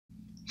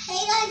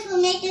for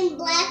making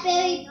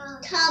Blackberry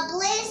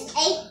Cobblers.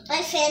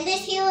 My friend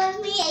is here with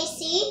me,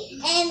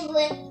 AC, and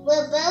we're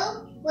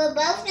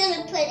both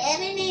gonna put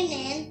everything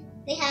in.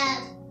 We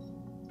have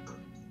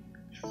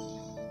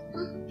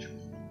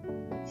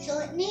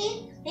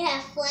shortening, we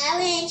have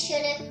flour and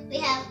sugar, we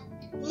have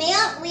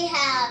milk, we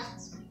have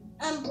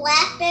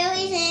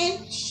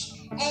blackberries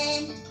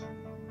and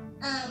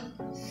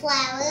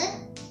flour.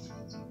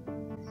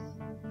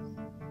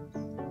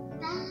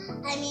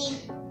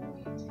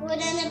 We're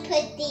gonna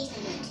put these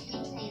in it. Are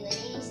you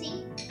ready, AC?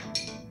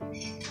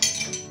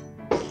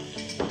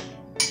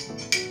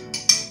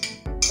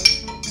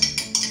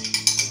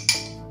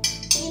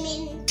 You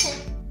mean to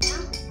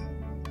now?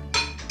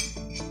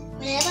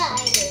 Whenever I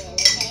do it,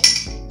 okay?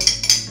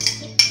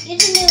 You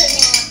can do it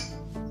now.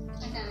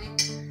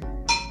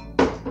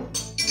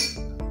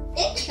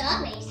 Good job,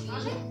 AC.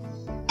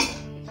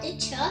 Good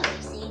job,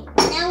 AC.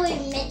 Now we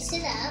mix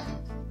it up.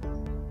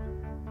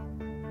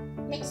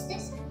 Mix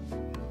this up.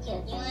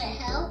 Here, do you want to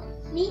help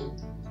me?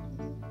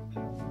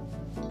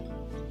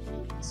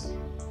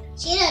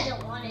 She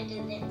doesn't want to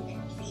do this.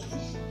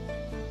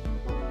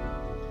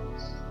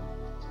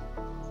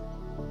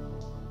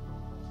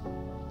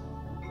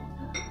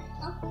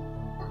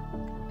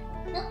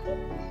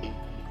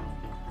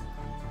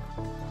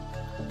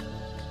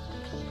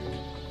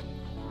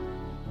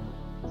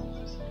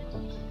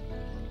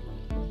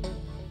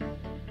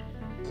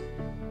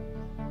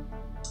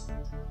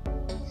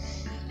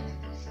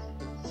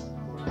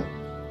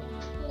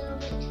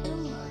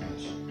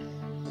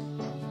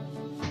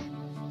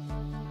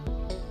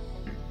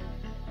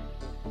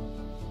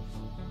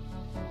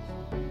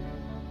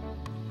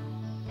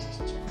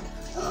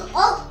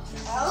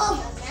 Oh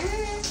my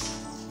goodness.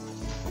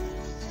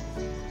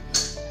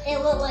 It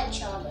looked like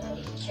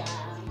strawberry jam.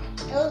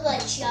 It looked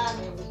like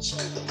strawberry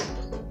jam.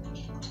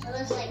 It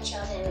looks like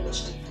strawberry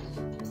jam.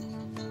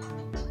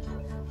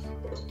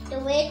 The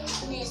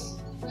weirdness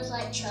was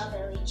like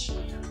strawberry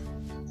jam.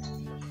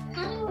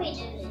 How do we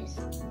do this?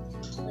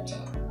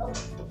 Oh,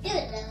 here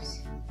it does.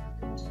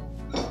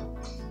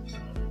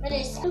 What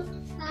is it?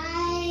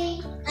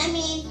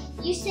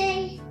 You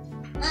say,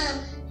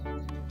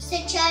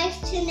 subscribe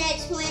to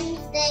next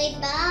Wednesday.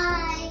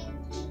 Bye.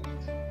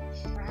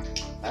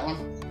 That one?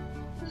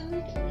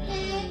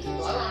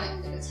 Blow on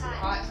it. It's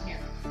hot. Here,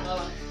 blow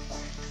on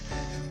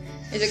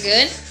it. Is it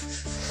good?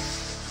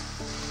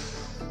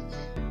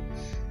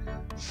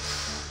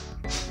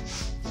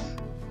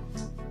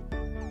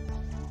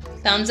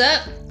 Thumbs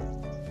up.